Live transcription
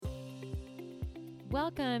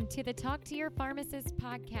Welcome to the Talk to Your Pharmacist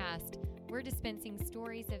podcast. We're dispensing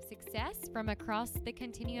stories of success from across the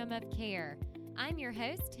continuum of care. I'm your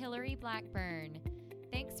host, Hillary Blackburn.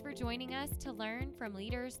 Thanks for joining us to learn from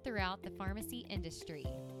leaders throughout the pharmacy industry.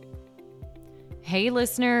 Hey,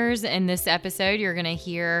 listeners. In this episode, you're going to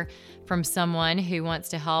hear from someone who wants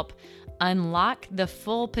to help unlock the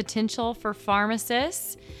full potential for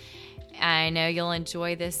pharmacists. I know you'll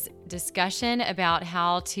enjoy this discussion about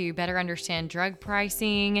how to better understand drug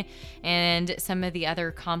pricing and some of the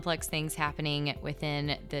other complex things happening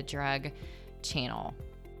within the drug channel.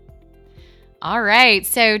 All right,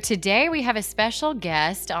 so today we have a special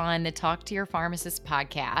guest on the Talk to Your Pharmacist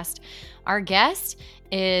podcast. Our guest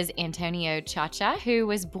is Antonio Chacha, who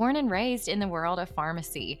was born and raised in the world of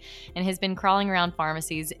pharmacy and has been crawling around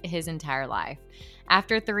pharmacies his entire life.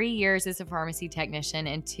 After 3 years as a pharmacy technician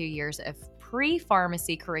and 2 years of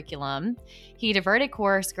pre-pharmacy curriculum, he diverted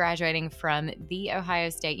course, graduating from The Ohio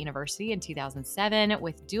State University in 2007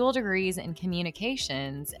 with dual degrees in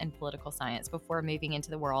communications and political science before moving into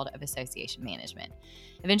the world of association management,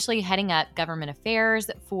 eventually heading up government affairs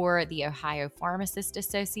for the Ohio Pharmacist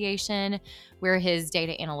Association, where his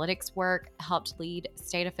data analytics work helped lead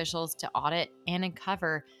state officials to audit and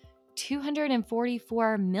uncover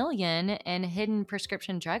 $244 million in hidden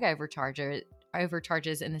prescription drug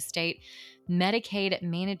overcharges in the state Medicaid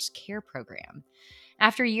managed care program.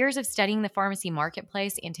 After years of studying the pharmacy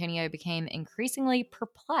marketplace, Antonio became increasingly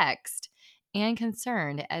perplexed and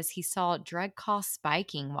concerned as he saw drug costs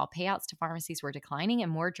spiking while payouts to pharmacies were declining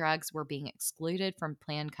and more drugs were being excluded from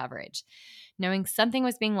plan coverage. Knowing something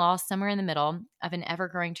was being lost somewhere in the middle of an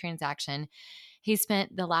ever-growing transaction, he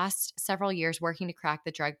spent the last several years working to crack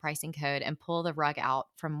the drug pricing code and pull the rug out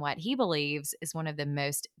from what he believes is one of the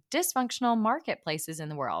most dysfunctional marketplaces in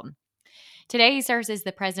the world. Today, he serves as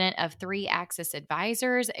the president of 3 Axis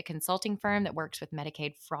Advisors, a consulting firm that works with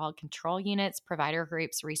Medicaid fraud control units, provider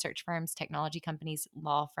groups, research firms, technology companies,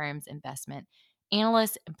 law firms, investment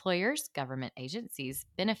analysts, employers, government agencies,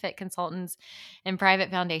 benefit consultants, and private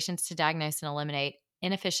foundations to diagnose and eliminate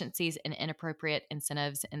inefficiencies and inappropriate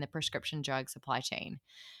incentives in the prescription drug supply chain.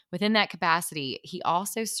 Within that capacity, he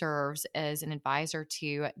also serves as an advisor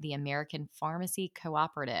to the American Pharmacy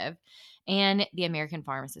Cooperative and the American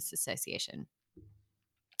Pharmacists Association.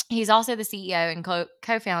 He's also the CEO and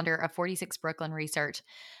co-founder of 46 Brooklyn Research,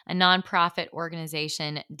 a nonprofit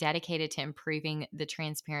organization dedicated to improving the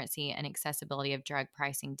transparency and accessibility of drug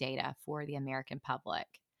pricing data for the American public.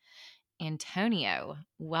 Antonio,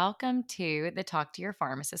 welcome to the Talk to Your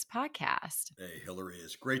Pharmacist podcast. Hey, Hillary,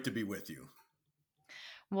 it's great to be with you.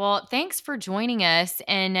 Well, thanks for joining us.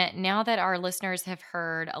 And now that our listeners have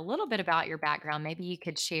heard a little bit about your background, maybe you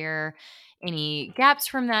could share any gaps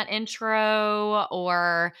from that intro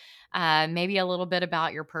or maybe a little bit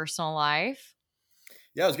about your personal life.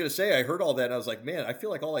 Yeah, I was going to say, I heard all that. And I was like, man, I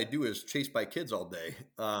feel like all I do is chase my kids all day.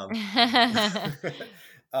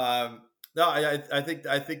 No, I think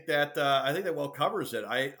that well covers it.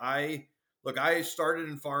 I started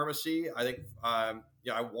in pharmacy. I think,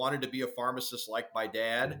 I wanted to be a pharmacist like my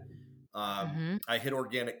dad. Mm-hmm. I hit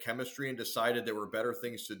organic chemistry and decided there were better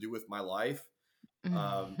things to do with my life.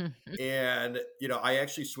 And, I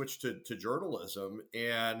actually switched to journalism,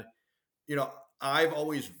 and, I've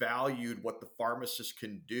always valued what the pharmacist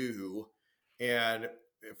can do. And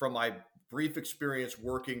from my brief experience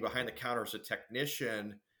working behind the counter as a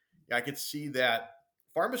technician, I could see that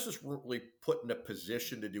pharmacists weren't really put in a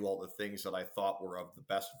position to do all the things that I thought were of the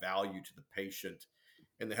best value to the patient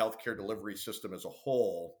in the healthcare delivery system as a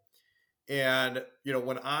whole. And,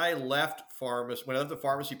 when I left the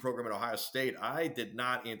pharmacy program at Ohio State, I did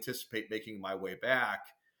not anticipate making my way back.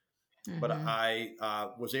 But I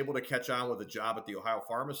was able to catch on with a job at the Ohio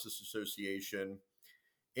Pharmacists Association,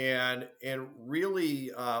 and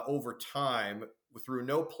really over time, through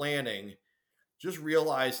no planning, just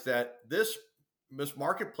realized that this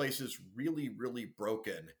marketplace is really, really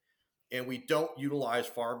broken, and we don't utilize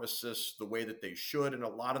pharmacists the way that they should, and a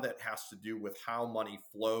lot of that has to do with how money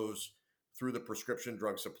flows through the prescription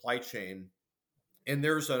drug supply chain. And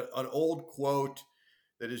there's an old quote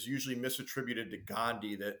that is usually misattributed to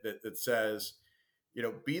Gandhi that says,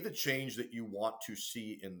 be the change that you want to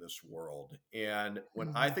see in this world. And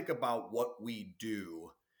when I think about what we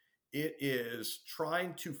do, it is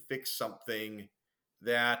trying to fix something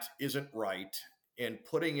that isn't right and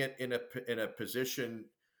putting it in a position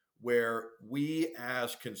where we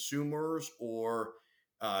as consumers, or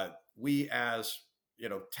we as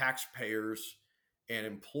taxpayers and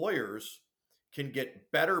employers, can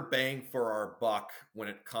get better bang for our buck when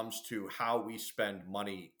it comes to how we spend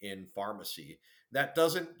money in pharmacy. That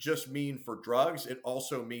doesn't just mean for drugs. It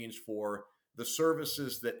also means for the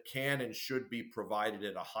services that can and should be provided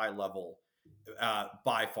at a high level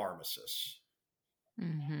by pharmacists.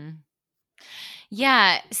 Mm-hmm.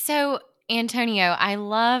 Yeah. So, Antonio, I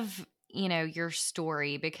love, your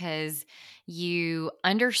story because you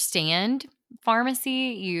understand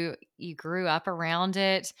pharmacy. You grew up around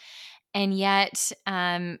it, and yet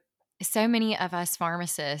so many of us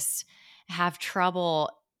pharmacists have trouble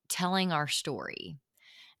telling our story.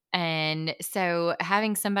 And so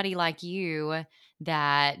having somebody like you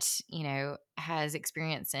that, has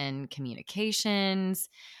experience in communications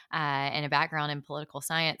and a background in political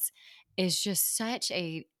science is just such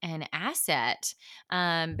an asset,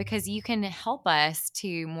 because you can help us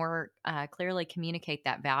to more clearly communicate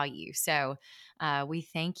that value. So we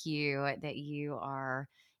thank you that you are,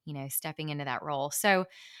 stepping into that role. So,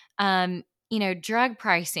 drug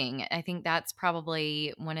pricing, I think that's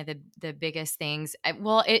probably one of the biggest things.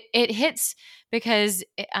 Well, it hits because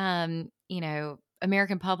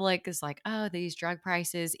American public is like, oh, these drug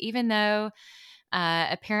prices, even though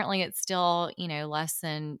apparently it's still, less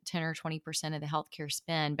than 10 or 20% of the healthcare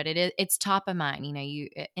spend, but it's top of mind.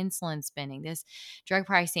 Insulin spending, this drug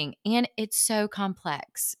pricing, and it's so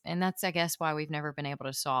complex, and that's, I guess, why we've never been able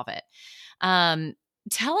to solve it.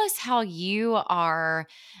 Tell us how you are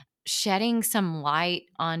shedding some light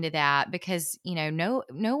onto that, because no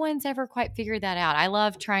one's ever quite figured that out. I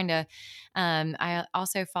love trying to I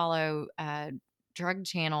also follow drug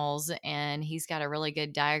channels, and he's got a really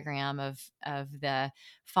good diagram of the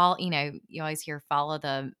fall. You always hear follow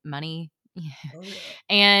the money. Oh yeah.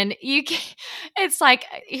 And it's like,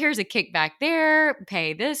 here's a kickback there,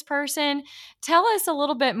 pay this person. Tell us a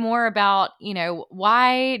little bit more about,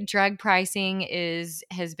 why drug pricing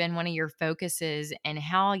has been one of your focuses, and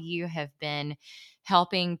how you have been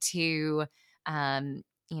helping to,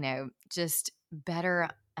 just better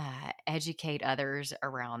educate others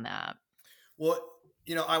around that. Well,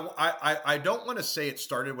 I don't want to say it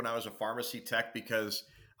started when I was a pharmacy tech, because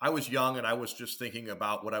I was young and I was just thinking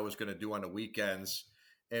about what I was going to do on the weekends.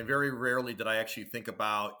 And very rarely did I actually think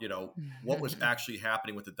about, what was actually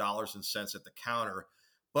happening with the dollars and cents at the counter.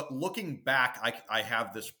 But looking back, I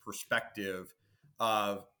have this perspective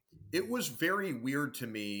of, it was very weird to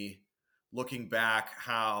me looking back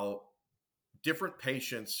how different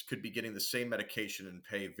patients could be getting the same medication and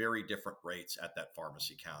pay very different rates at that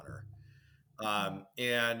pharmacy counter.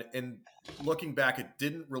 And looking back, it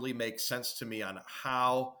didn't really make sense to me on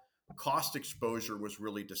how cost exposure was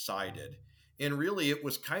really decided. And really, it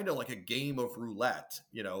was kind of like a game of roulette.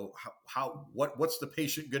 What's the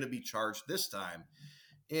patient going to be charged this time?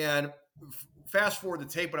 And fast forward the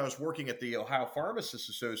tape, when I was working at the Ohio Pharmacists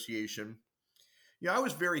Association, I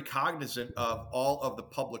was very cognizant of all of the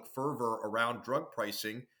public fervor around drug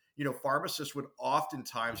pricing. Pharmacists would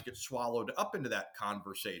oftentimes get swallowed up into that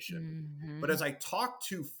conversation. But Mm-hmm. as I talked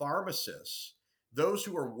to pharmacists, those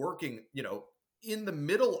who are working, in the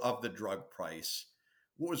middle of the drug price,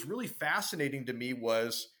 what was really fascinating to me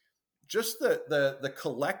was just the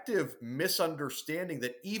collective misunderstanding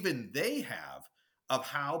that even they have of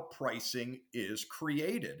how pricing is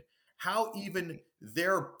created, how even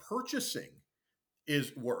their purchasing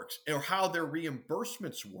works, or how their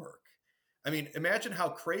reimbursements work. I mean, imagine how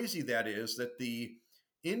crazy that is, that the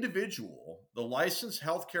individual, the licensed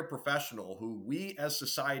healthcare professional who we as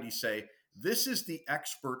society say, this is the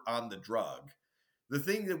expert on the drug. The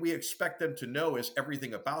thing that we expect them to know is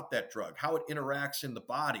everything about that drug, how it interacts in the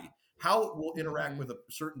body, how it will interact Mm-hmm. with a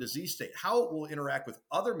certain disease state, how it will interact with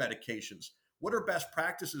other medications, what are best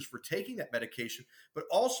practices for taking that medication, but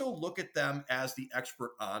also look at them as the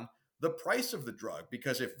expert on the price of the drug,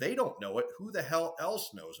 because if they don't know it, who the hell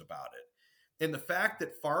else knows about it? And the fact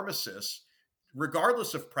that pharmacists,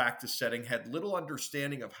 regardless of practice setting, had little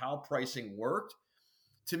understanding of how pricing worked,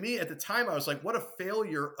 to me at the time, I was like, what a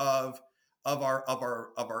failure of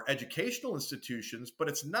our educational institutions. But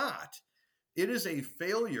it's not. It is a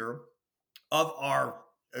failure of our,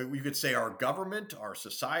 you could say, our government, our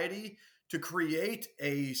society, to create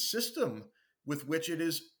a system with which it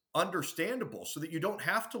is understandable, so that you don't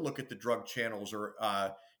have to look at the drug channels or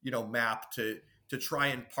map to try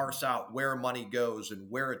and parse out where money goes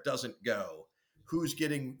and where it doesn't go, who's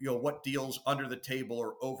getting what deals under the table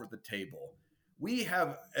or over the table. We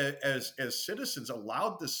have, as citizens,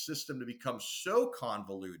 allowed this system to become so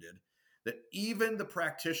convoluted that even the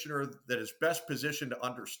practitioner that is best positioned to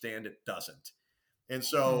understand it doesn't. And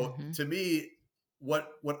so, Mm-hmm. to me, what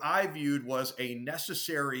I viewed was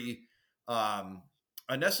um,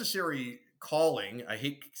 a necessary calling. I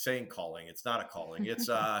hate saying calling; it's not a calling. It's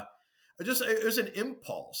it was an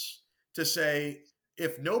impulse to say,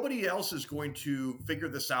 if nobody else is going to figure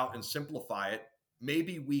this out and simplify it,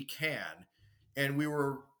 maybe we can. And we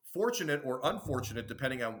were fortunate or unfortunate,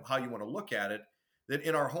 depending on how you want to look at it, that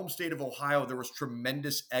in our home state of Ohio, there was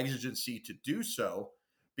tremendous exigency to do so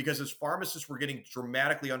because as pharmacists were getting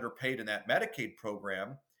dramatically underpaid in that Medicaid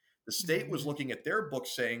program, the state was Mhm. looking at their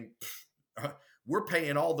books saying, we're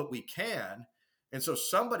paying all that we can. And so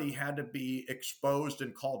somebody had to be exposed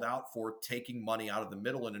and called out for taking money out of the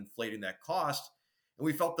middle and inflating that cost. And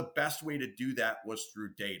we felt the best way to do that was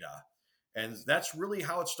through data. And that's really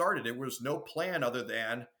how it started. There was no plan other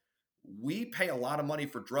than we pay a lot of money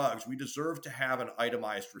for drugs. We deserve to have an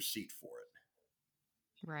itemized receipt for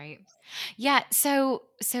it. Right. Yeah. So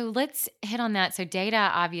let's hit on that. So data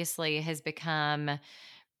obviously has become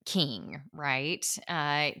king, right?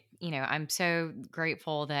 I'm so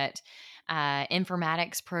grateful that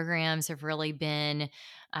informatics programs have really been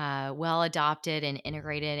well adopted and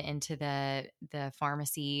integrated into the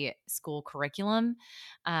pharmacy school curriculum.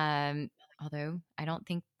 Um, Although I don't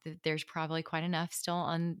think that there's probably quite enough still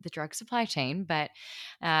on the drug supply chain, but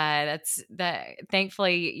that's that.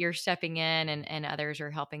 Thankfully, you're stepping in, and others are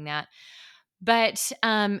helping that. But,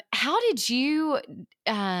 how did you,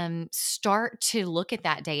 start to look at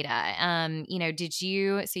that data? Did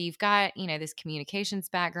you so you've got, this communications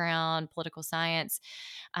background, political science.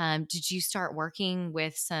 Did you start working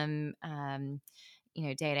with some,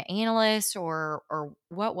 data analysts or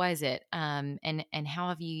what was it? And how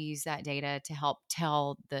have you used that data to help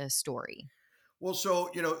tell the story? Well,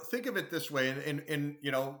 so think of it this way, and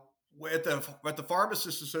at the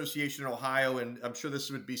Pharmacists Association in Ohio, and I'm sure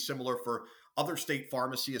this would be similar for other state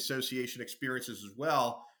pharmacy association experiences as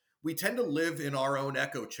well. We tend to live in our own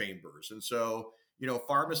echo chambers, and so Mhm.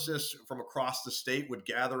 pharmacists from across the state would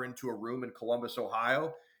gather into a room in Columbus,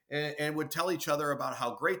 Ohio, and would tell each other about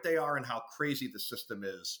how great they are and how crazy the system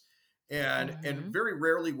is, and Mhm. very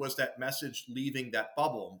rarely was that message leaving that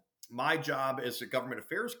bubble. My job as a government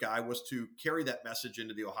affairs guy was to carry that message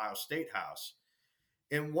into the Ohio State House.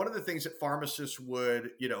 And one of the things that pharmacists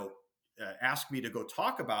would, ask me to go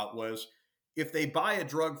talk about was if they buy a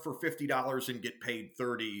drug for $50 and get paid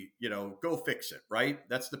 30, go fix it, right?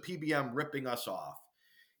 That's the PBM ripping us off.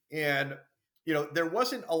 And there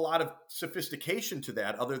wasn't a lot of sophistication to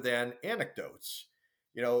that other than anecdotes.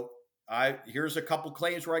 You know, I here's a couple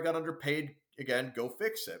claims where I got underpaid. Again, go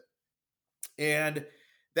fix it. And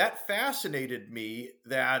that fascinated me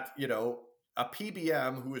that, a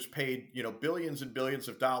PBM who is paid, billions and billions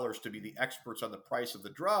of dollars to be the experts on the price of the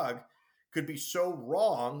drug could be so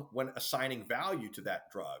wrong when assigning value to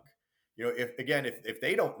that drug. If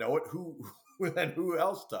they don't know it, who then who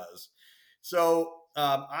else does? So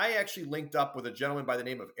I actually linked up with a gentleman by the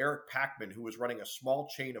name of Eric Packman, who was running a small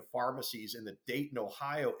chain of pharmacies in the Dayton,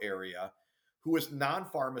 Ohio area, who was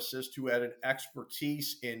non-pharmacist who had an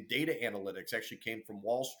expertise in data analytics, actually came from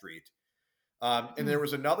Wall Street. And there Hmm.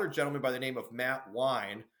 was another gentleman by the name of Matt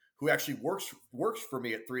Wine, who actually works for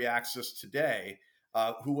me at Three Axis today,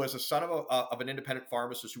 who was a son of an independent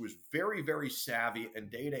pharmacist who was very, very savvy in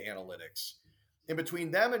data analytics. And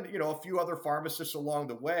between them and a few other pharmacists along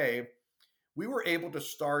the way, we were able to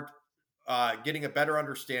start getting a better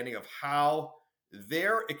understanding of how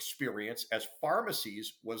their experience as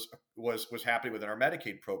pharmacies was happening within our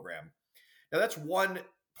Medicaid program. Now that's one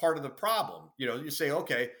part of the problem. You say,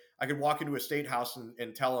 okay, I could walk into a state house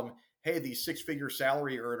and tell them, hey, these six-figure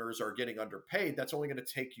salary earners are getting underpaid. That's only going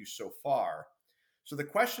to take you so far. So the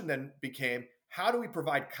question then became, how do we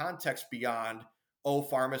provide context beyond, oh,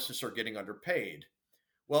 pharmacists are getting underpaid?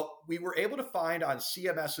 Well, we were able to find on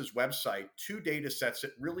CMS's website two data sets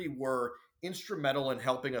that really were instrumental in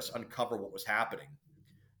helping us uncover what was happening.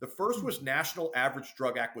 The first was National Average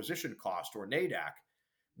Drug Acquisition Cost, or NADAC,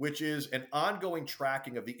 which is an ongoing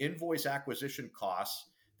tracking of the invoice acquisition costs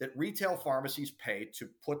that retail pharmacies pay to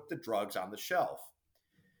put the drugs on the shelf.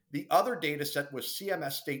 The other data set was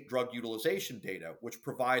CMS state drug utilization data, which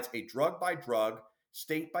provides a drug by drug,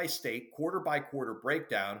 state by state, quarter by quarter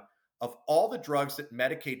breakdown of all the drugs that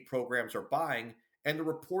Medicaid programs are buying and the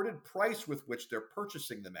reported price with which they're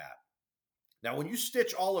purchasing them at. Now, when you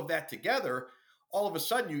stitch all of that together, all of a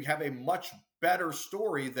sudden you have a much better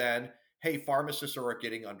story than, hey, pharmacists are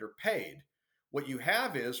getting underpaid. What you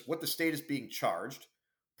have is what the state is being charged,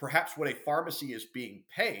 perhaps what a pharmacy is being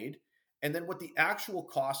paid, and then what the actual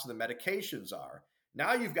costs of the medications are.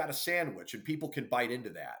 Now you've got a sandwich and people can bite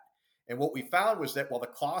into that. And what we found was that while the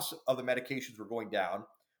costs of the medications were going down,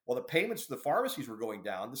 while the payments to the pharmacies were going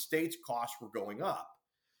down, the state's costs were going up.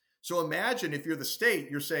 So imagine if you're the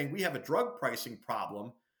state, you're saying we have a drug pricing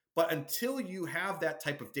problem, but until you have that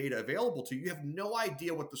type of data available to you, you have no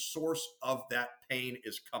idea what the source of that pain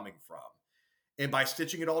is coming from. And by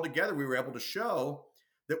stitching it all together, we were able to show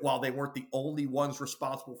that while they weren't the only ones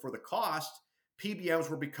responsible for the cost, PBMs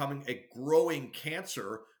were becoming a growing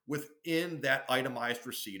cancer within that itemized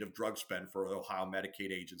receipt of drug spend for the Ohio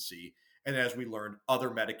Medicaid Agency. And as we learned, other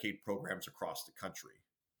Medicaid programs across the country.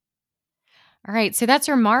 All right. So that's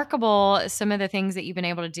remarkable, some of the things that you've been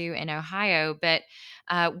able to do in Ohio. But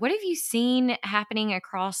what have you seen happening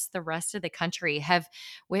across the rest of the country?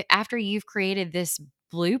 After you've created this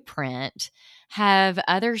blueprint, have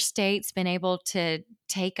other states been able to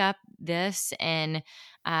take up this and,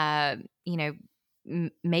 uh, you know,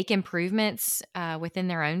 make improvements within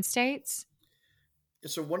their own states?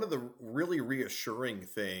 So one of the really reassuring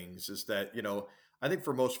things is that, I think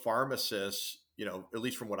for most pharmacists, at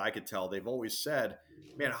least from what I could tell, they've always said,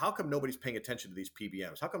 man, how come nobody's paying attention to these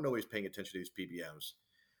PBMs? How come nobody's paying attention to these PBMs?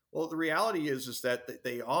 Well, the reality is that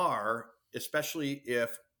they are, especially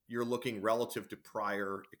if you're looking relative to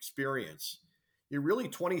prior experience. Really,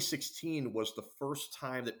 2016 was the first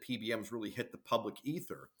time that PBMs really hit the public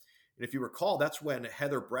ether. And if you recall, that's when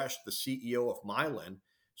Heather Bresch, the CEO of Mylan,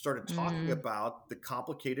 started talking Mm, about the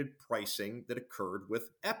complicated pricing that occurred with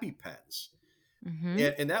EpiPens. hmm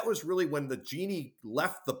And that was really when the genie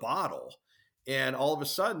left the bottle. And all of a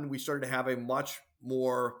sudden, we started to have a much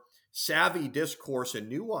more savvy discourse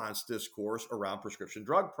and nuanced discourse around prescription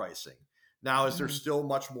drug pricing. Now, is there mm, still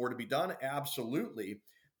much more to be done? Absolutely.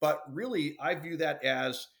 But really, I view that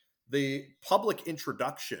as the public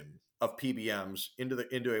introduction of PBMs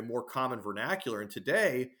into a more common vernacular. And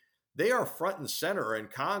today, they are front and center in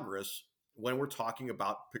Congress when we're talking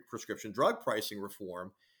about prescription drug pricing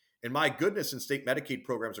reform. And my goodness, in state Medicaid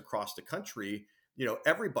programs across the country,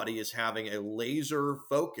 everybody is having a laser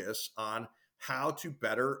focus on how to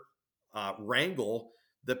better wrangle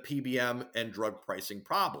the PBM and drug pricing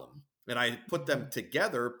problem. And I put them mhm.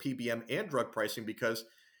 together, PBM and drug pricing, because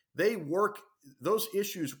those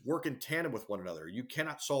issues work in tandem with one another. You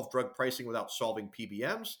cannot solve drug pricing without solving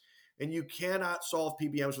PBMs, and you cannot solve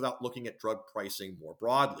PBMs without looking at drug pricing more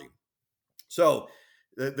broadly. So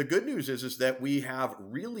the good news is that we have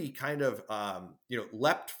really kind of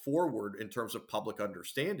leapt forward in terms of public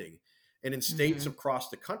understanding, and in states Mhm. across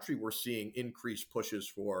the country, we're seeing increased pushes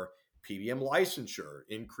for PBM licensure,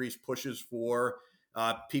 increased pushes for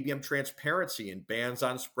PBM transparency, and bans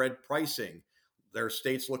on spread pricing. There are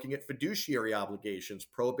states looking at fiduciary obligations,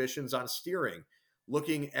 prohibitions on steering,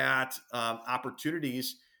 looking at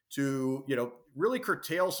opportunities to really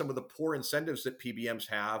curtail some of the poor incentives that PBMs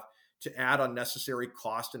have to add unnecessary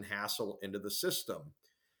cost and hassle into the system.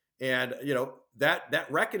 And that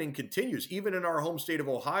reckoning continues even in our home state of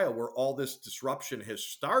Ohio, where all this disruption has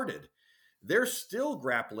started. They're still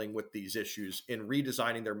grappling with these issues in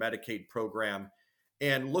redesigning their Medicaid program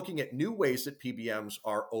and looking at new ways that PBMs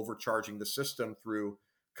are overcharging the system through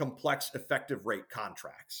complex effective rate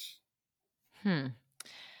contracts. Hmm.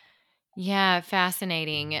 Yeah,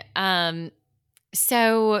 fascinating.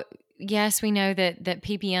 So yes, we know that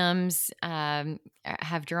PPMs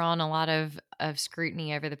have drawn a lot of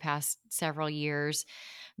scrutiny over the past several years,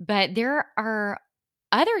 but there are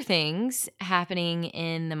other things happening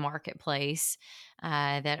in the marketplace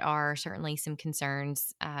that are certainly some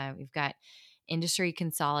concerns. We've got industry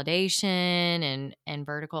consolidation and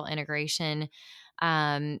vertical integration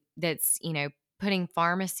that's putting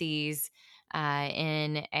pharmacies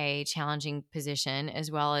in a challenging position, as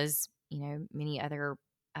well as many other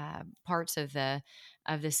parts of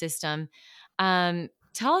the system.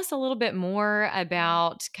 Tell us a little bit more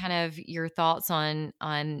about kind of your thoughts on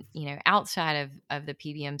outside of the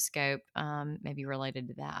PBM scope, maybe related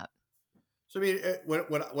to that. So I mean,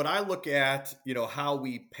 when I look at how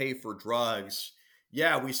we pay for drugs,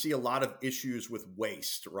 yeah, we see a lot of issues with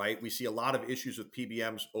waste, right? We see a lot of issues with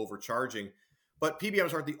PBMs overcharging, but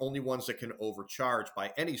PBMs aren't the only ones that can overcharge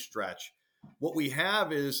by any stretch. What we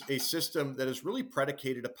have is a system that is really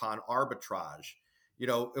predicated upon arbitrage.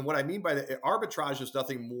 And what I mean by that, arbitrage is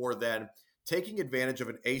nothing more than taking advantage of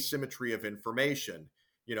an asymmetry of information.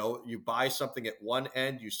 You buy something at one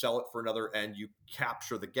end, you sell it for another end, you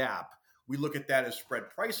capture the gap. We look at that as spread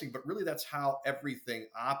pricing, but really that's how everything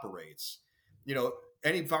operates. You know,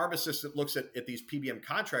 any pharmacist that looks at these PBM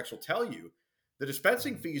contracts will tell you the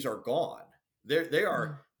dispensing fees are gone. They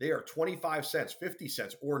are 25 cents, 50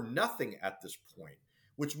 cents, or nothing at this point,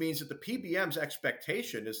 which means that the PBM's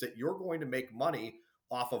expectation is that you're going to make money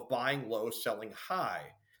off of buying low, selling high.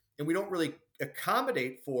 And we don't really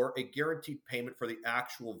accommodate for a guaranteed payment for the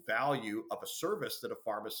actual value of a service that a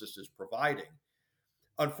pharmacist is providing.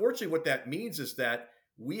 Unfortunately, what that means is that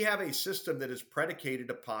we have a system that is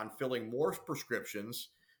predicated upon filling more prescriptions,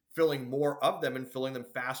 filling more of them, and filling them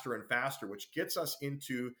faster and faster, which gets us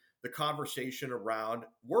into the conversation around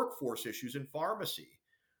workforce issues in pharmacy.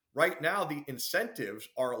 Right now, the incentives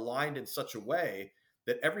are aligned in such a way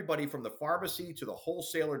that everybody from the pharmacy to the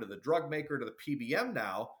wholesaler to the drug maker to the PBM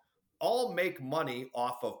now all make money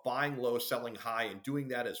off of buying low, selling high, and doing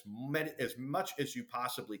that as much as you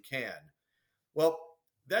possibly can. Well,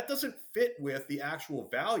 that doesn't fit with the actual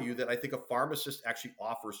value that I think a pharmacist actually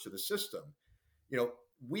offers to the system. You know,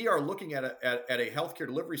 we are looking at a healthcare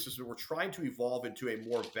delivery system. We're trying to evolve into a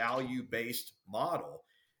more value-based model.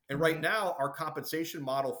 And right now, our compensation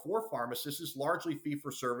model for pharmacists is largely fee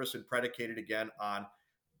for service and predicated again on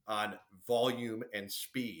volume and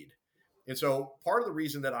speed. And so part of the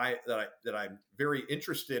reason that I'm very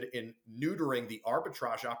interested in neutering the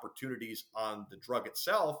arbitrage opportunities on the drug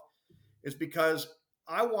itself is because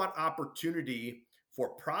I want opportunity for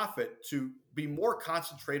profit to be more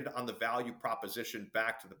concentrated on the value proposition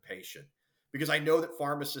back to the patient, because I know that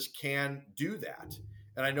pharmacists can do that.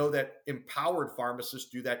 And I know that empowered pharmacists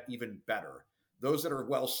do that even better. Those that are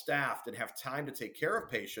well staffed and have time to take care of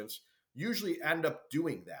patients usually end up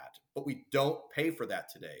doing that, but we don't pay for that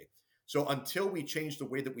today. So until we change the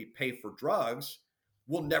way that we pay for drugs,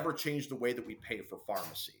 we'll never change the way that we pay for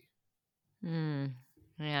pharmacy.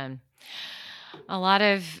 Man, a lot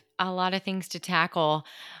of things to tackle.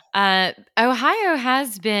 Ohio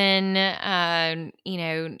has been,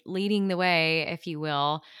 leading the way, if you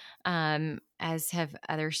will, as have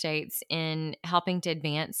other states in helping to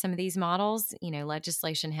advance some of these models.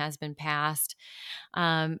 Legislation has been passed,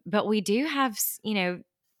 but we do have,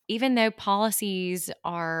 even though policies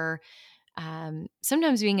are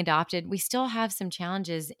sometimes being adopted, we still have some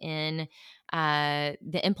challenges in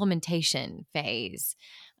the implementation phase.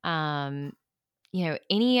 Any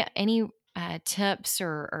tips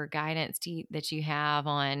or guidance that you have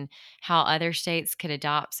on how other states could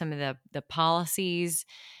adopt some of the policies,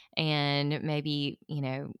 and maybe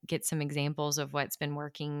get some examples of what's been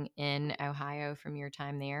working in Ohio from your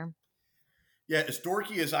time there? Yeah, as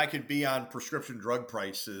dorky as I could be on prescription drug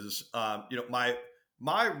prices,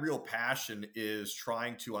 my real passion is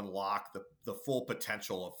trying to unlock the full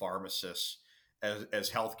potential of pharmacists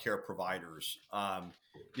as healthcare providers.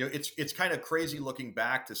 It's kind of crazy looking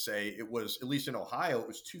back to say it was, at least in Ohio, it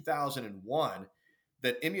was 2001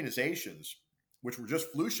 that immunizations, which were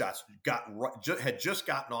just flu shots, had just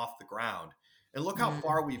gotten off the ground. And look how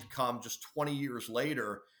far we've come just 20 years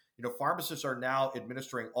later. Pharmacists are now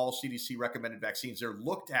administering all CDC recommended vaccines. They're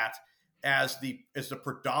looked at as the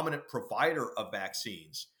predominant provider of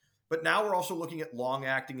vaccines. But now we're also looking at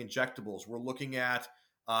long-acting injectables. We're looking at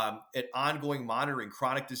ongoing monitoring,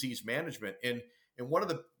 chronic disease management. And one of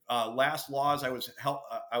the last laws I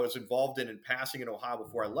was involved in passing in Ohio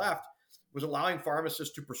before I left was allowing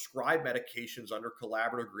pharmacists to prescribe medications under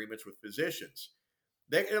collaborative agreements with physicians.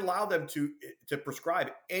 They allow them to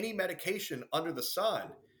prescribe any medication under the sun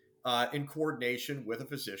in coordination with a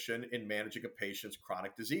physician in managing a patient's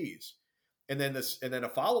chronic disease. And then a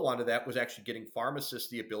follow-on to that was actually getting pharmacists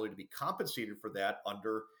the ability to be compensated for that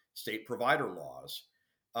under state provider laws.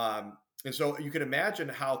 And so you can imagine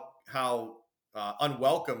how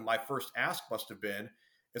unwelcome my first ask must have been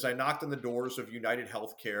as I knocked on the doors of United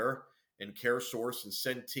Healthcare and CareSource and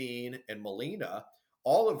Centene and Molina,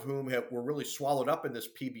 all of whom were really swallowed up in this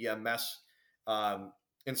PBM mess.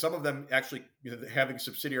 And some of them actually having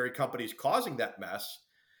subsidiary companies causing that mess,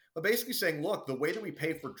 but basically saying, look, the way that we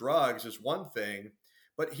pay for drugs is one thing,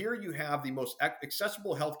 but here you have the most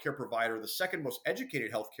accessible healthcare provider, the second most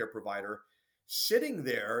educated healthcare provider, sitting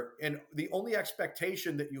there, and the only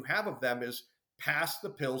expectation that you have of them is pass the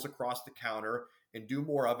pills across the counter and do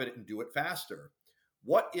more of it and do it faster.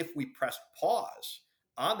 What if we pressed pause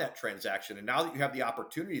on that transaction? And now that you have the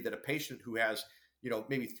opportunity that a patient who has,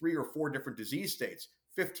 maybe 3 or 4 different disease states,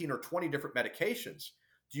 15 or 20 different medications,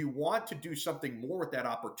 do you want to do something more with that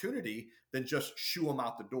opportunity than just shoo them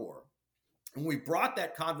out the door? And we brought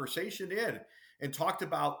that conversation in and talked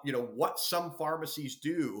about, what some pharmacies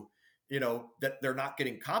do, that they're not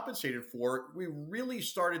getting compensated for. We really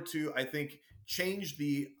started to, I think, change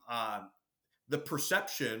the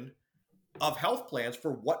perception of health plans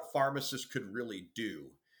for what pharmacists could really do.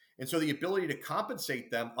 And so the ability to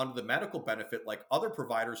compensate them under the medical benefit, like other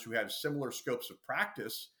providers who have similar scopes of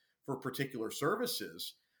practice for particular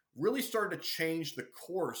services, really started to change the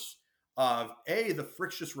course of the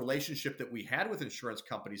frictious relationship that we had with insurance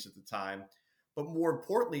companies at the time, but more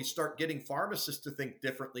importantly, start getting pharmacists to think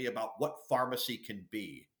differently about what pharmacy can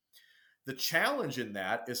be. The challenge in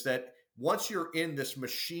that is that once you're in this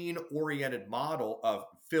machine-oriented model of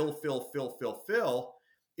fill,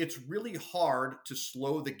 it's really hard to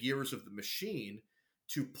slow the gears of the machine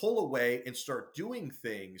to pull away and start doing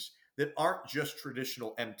things that aren't just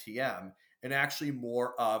traditional MTM and actually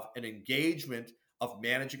more of an engagement of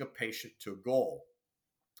managing a patient to a goal.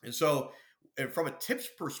 And so, and from a tips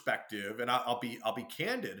perspective, and I'll be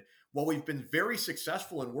candid, while we've been very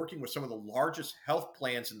successful in working with some of the largest health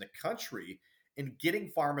plans in the country in getting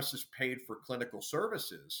pharmacists paid for clinical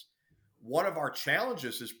services, one of our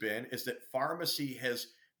challenges has been is that pharmacy has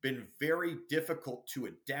been very difficult to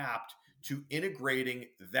adapt to integrating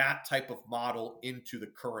that type of model into the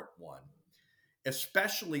current one,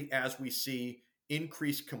 especially as we see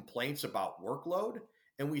increased complaints about workload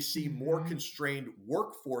and we see more constrained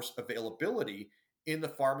workforce availability in the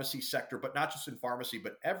pharmacy sector, but not just in pharmacy,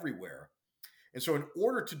 but everywhere. And so, in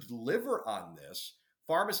order to deliver on this,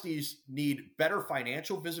 pharmacies need better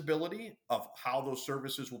financial visibility of how those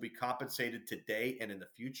services will be compensated today and in the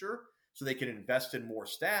future so they can invest in more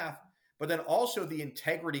staff, but then also the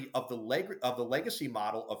integrity of the legacy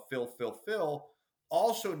model of fill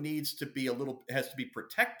also has to be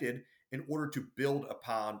protected in order to build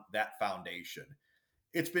upon that foundation.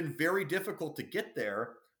 It's been very difficult to get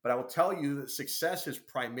there, but I will tell you that success has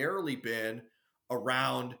primarily been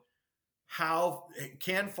around how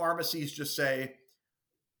can pharmacies just say,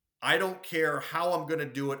 I don't care how I'm going to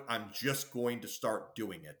do it, I'm just going to start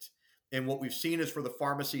doing it. And what we've seen is for the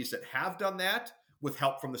pharmacies that have done that with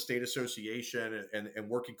help from the state association and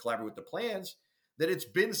working collaboratively with the plans, that it's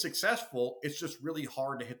been successful. It's just really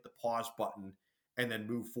hard to hit the pause button and then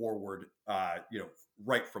move forward,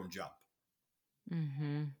 right from jump.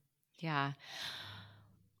 Mm-hmm. Yeah.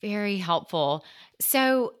 Very helpful.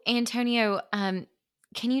 So, Antonio, can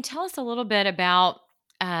you tell us a little bit about,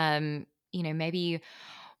 maybe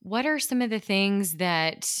what are some of the things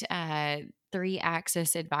that Three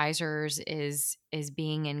Axis Advisors is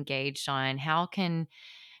being engaged on? How can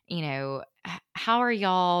how are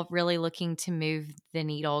y'all really looking to move the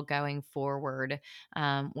needle going forward?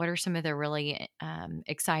 What are some of the really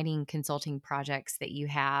exciting consulting projects that you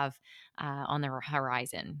have on the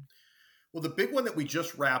horizon? Well, the big one that we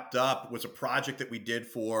just wrapped up was a project that we did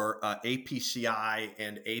for APCI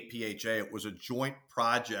and APHA. It was a joint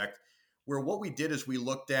project where what we did is we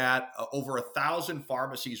looked at over 1,000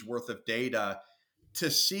 pharmacies worth of data to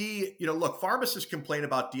see, look, pharmacists complain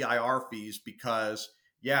about DIR fees because,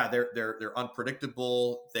 yeah, they're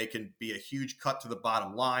unpredictable. They can be a huge cut to the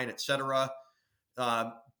bottom line, et cetera.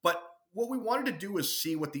 But what we wanted to do was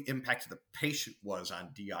see what the impact of the patient was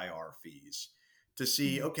on DIR fees, to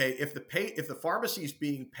see, okay, if the pharmacy is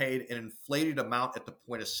being paid an inflated amount at the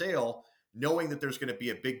point of sale, knowing that there's going to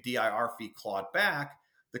be a big DIR fee clawed back,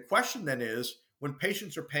 the question then is, when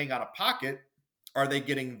patients are paying out of pocket, are they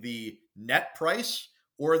getting the net price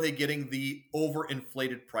or are they getting the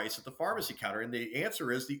overinflated price at the pharmacy counter? And the answer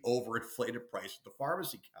is the overinflated price at the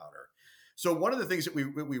pharmacy counter. So one of the things that we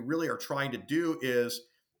really are trying to do is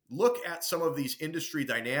look at some of these industry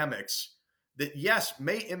dynamics that, yes,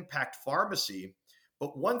 may impact pharmacy.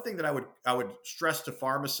 But one thing that I would stress to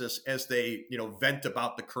pharmacists as they vent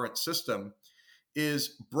about the current system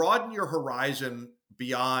is broaden your horizon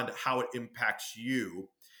beyond how it impacts you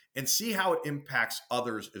and see how it impacts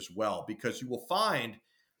others as well, because you will find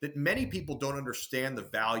that many people don't understand the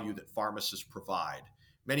value that pharmacists provide.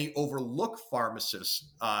 Many overlook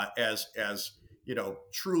pharmacists as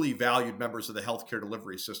truly valued members of the healthcare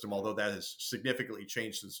delivery system, although that has significantly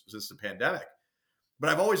changed since the pandemic. But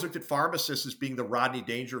I've always looked at pharmacists as being the Rodney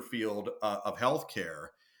Dangerfield of healthcare.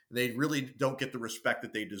 They really don't get the respect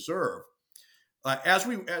that they deserve. As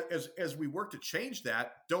we work to change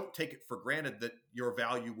that, don't take it for granted that your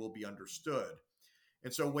value will be understood.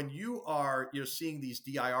 And so when you are seeing these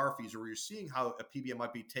DIR fees, or you're seeing how a PBM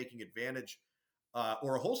might be taking advantage,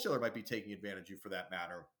 or a wholesaler might be taking advantage of you for that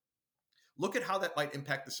matter, look at how that might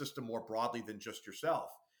impact the system more broadly than just yourself.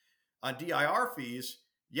 On DIR fees,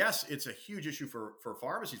 yes, it's a huge issue for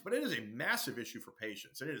pharmacies, but it is a massive issue for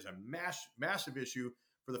patients. And it is a massive issue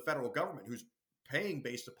for the federal government, who's paying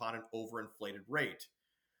based upon an overinflated rate.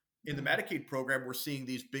 In the Medicaid program, we're seeing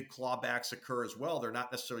these big clawbacks occur as well. They're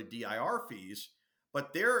not necessarily DIR fees,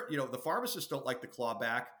 but the pharmacists don't like the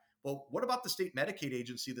clawback. Well, what about the state Medicaid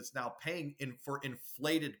agency that's now paying for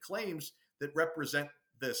inflated claims that represent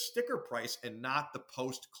the sticker price and not the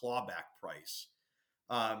post clawback price?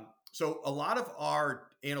 So a lot of our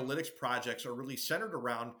analytics projects are really centered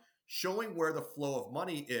around showing where the flow of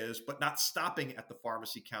money is, but not stopping at the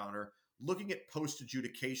pharmacy counter, looking at post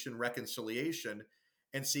adjudication reconciliation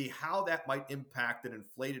and see how that might impact an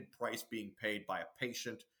inflated price being paid by a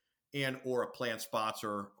patient and or a plan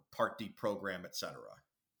sponsor, Part D program, et cetera.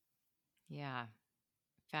 Yeah.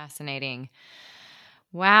 Fascinating.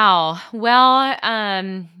 Wow. Well,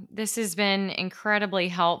 this has been incredibly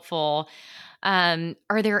helpful.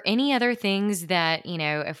 Are there any other things that,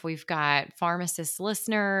 if we've got pharmacist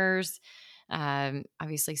listeners,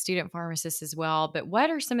 obviously student pharmacists as well. But what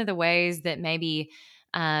are some of the ways that maybe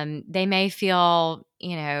they may feel,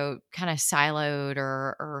 kind of siloed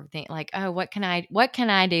or think like, oh, what can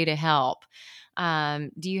I do to help?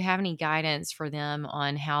 Do you have any guidance for them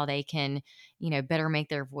on how they can, better make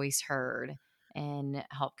their voice heard and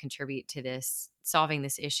help contribute to solving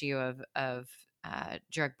this issue of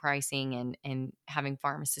drug pricing and having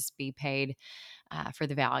pharmacists be paid for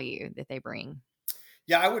the value that they bring?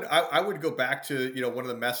 Yeah, I would go back to, one of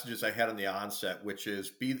the messages I had on the onset, which is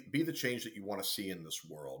be the change that you want to see in this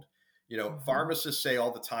world. Hmm. Pharmacists say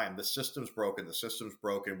all the time, the system's broken,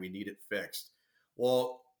 we need it fixed.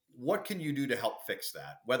 Well, what can you do to help fix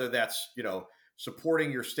that? Whether that's,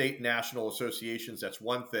 supporting your state and national associations, that's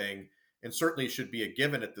one thing, and certainly should be a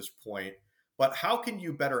given at this point. But how can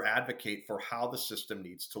you better advocate for how the system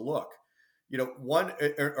needs to look? One,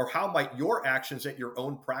 or how might your actions at your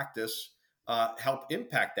own practice help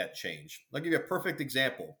impact that change? I'll give you a perfect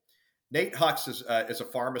example. Nate Hux is a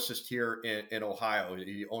pharmacist here in Ohio.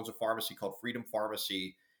 He owns a pharmacy called Freedom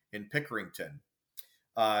Pharmacy in Pickerington.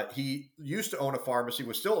 He used to own a pharmacy,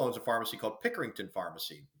 still owns a pharmacy called Pickerington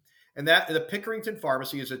Pharmacy. And that the Pickerington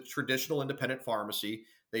Pharmacy is a traditional independent pharmacy.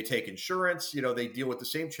 They take insurance, they deal with the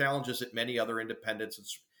same challenges that many other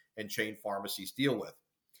independents and chain pharmacies deal with.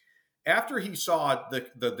 After he saw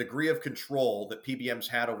the degree of control that PBMs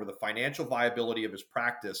had over the financial viability of his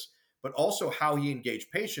practice, but also how he engaged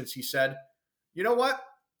patients, he said, you know what?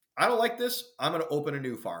 I don't like this. I'm going to open a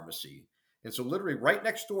new pharmacy. And so, literally, right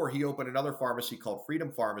next door, he opened another pharmacy called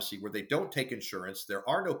Freedom Pharmacy, where they don't take insurance. There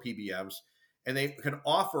are no PBMs, and they can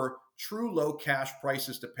offer true low cash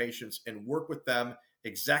prices to patients and work with them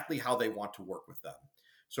exactly how they want to work with them.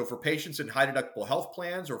 So, for patients in high deductible health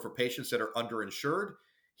plans or for patients that are underinsured,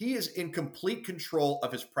 he is in complete control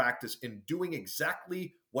of his practice and doing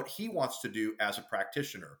exactly what he wants to do as a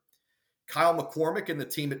practitioner. Kyle McCormick and the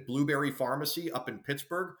team at Blueberry Pharmacy up in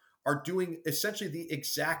Pittsburgh are doing essentially the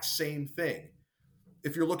exact same thing.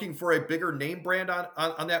 If you're looking for a bigger name brand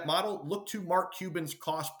on that model, look to Mark Cuban's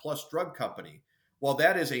Cost Plus Drug Company. While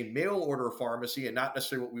that is a mail order pharmacy and not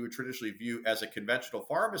necessarily what we would traditionally view as a conventional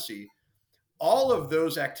pharmacy, all of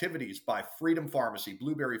those activities by Freedom Pharmacy,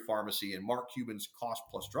 Blueberry Pharmacy, and Mark Cuban's Cost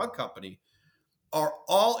Plus Drug Company are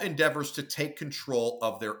all endeavors to take control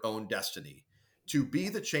of their own destiny, to be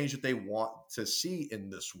the change that they want to see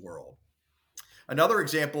in this world. Another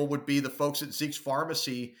example would be the folks at Zeke's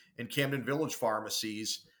Pharmacy and Camden Village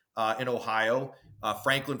Pharmacies in Ohio,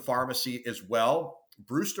 Franklin Pharmacy as well,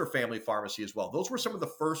 Brewster Family Pharmacy as well. Those were some of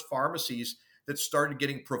the first pharmacies that started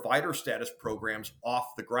getting provider status programs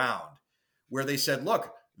off the ground, where they said,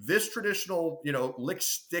 look, this traditional, lick,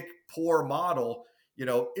 stick, pour model,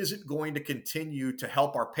 isn't going to continue to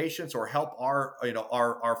help our patients or help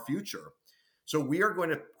our future. So we are going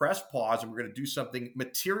to press pause and we're going to do something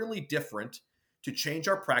materially different to change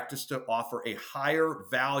our practice to offer a higher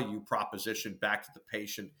value proposition back to the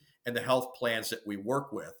patient and the health plans that we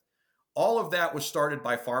work with. All of that was started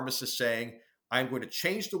by pharmacists saying, I'm going to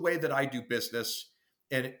change the way that I do business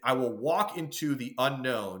and I will walk into the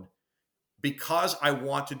unknown because I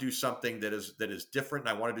want to do something that is different,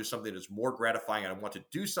 and I want to do something that is more gratifying, and I want to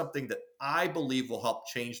do something that I believe will help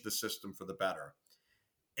change the system for the better.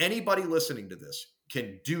 Anybody listening to this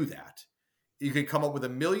can do that. You can come up with a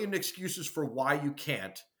million excuses for why you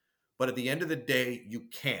can't, but at the end of the day, you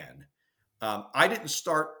can. I didn't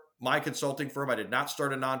start my consulting firm. I did not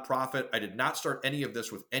start a nonprofit. I did not start any of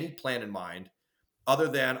this with any plan in mind, other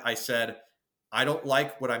than I said, I don't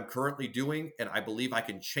like what I'm currently doing, and I believe I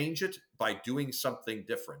can change it by doing something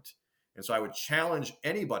different. And so I would challenge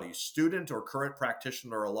anybody, student or current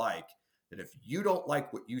practitioner alike, that if you don't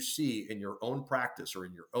like what you see in your own practice or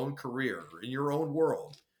in your own career or in your own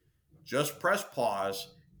world, just press pause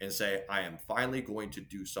and say, I am finally going to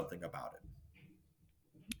do something about it.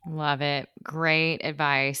 Love it. Great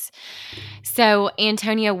advice. So,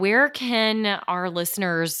 Antonio, where can our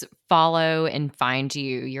listeners follow and find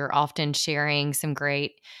you? You're often sharing some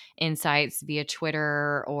great insights via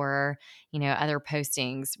Twitter or, other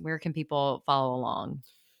postings. Where can people follow along?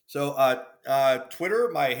 So Twitter,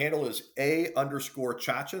 my handle is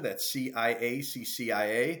 _Chacha. That's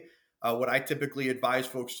CIACCIA. What I typically advise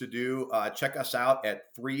folks to do, check us out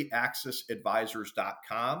at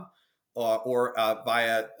 3AxisAdvisors.com or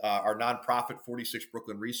via our nonprofit 46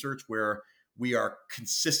 Brooklyn Research, where we are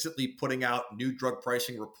consistently putting out new drug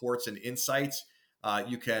pricing reports and insights.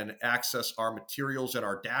 You can access our materials and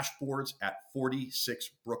our dashboards at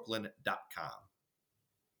 46brooklyn.com.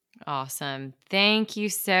 Awesome. Thank you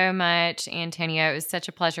so much, Antonio. It was such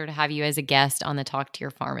a pleasure to have you as a guest on the Talk to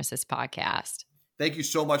Your Pharmacist podcast. Thank you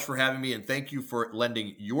so much for having me, and thank you for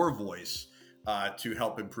lending your voice to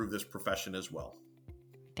help improve this profession as well.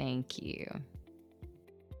 Thank you.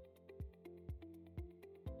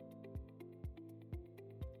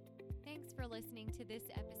 Thanks for listening to this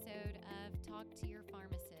episode of Talk to Your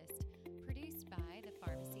Pharmacist, produced by the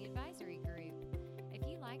Pharmacy Advisory Group.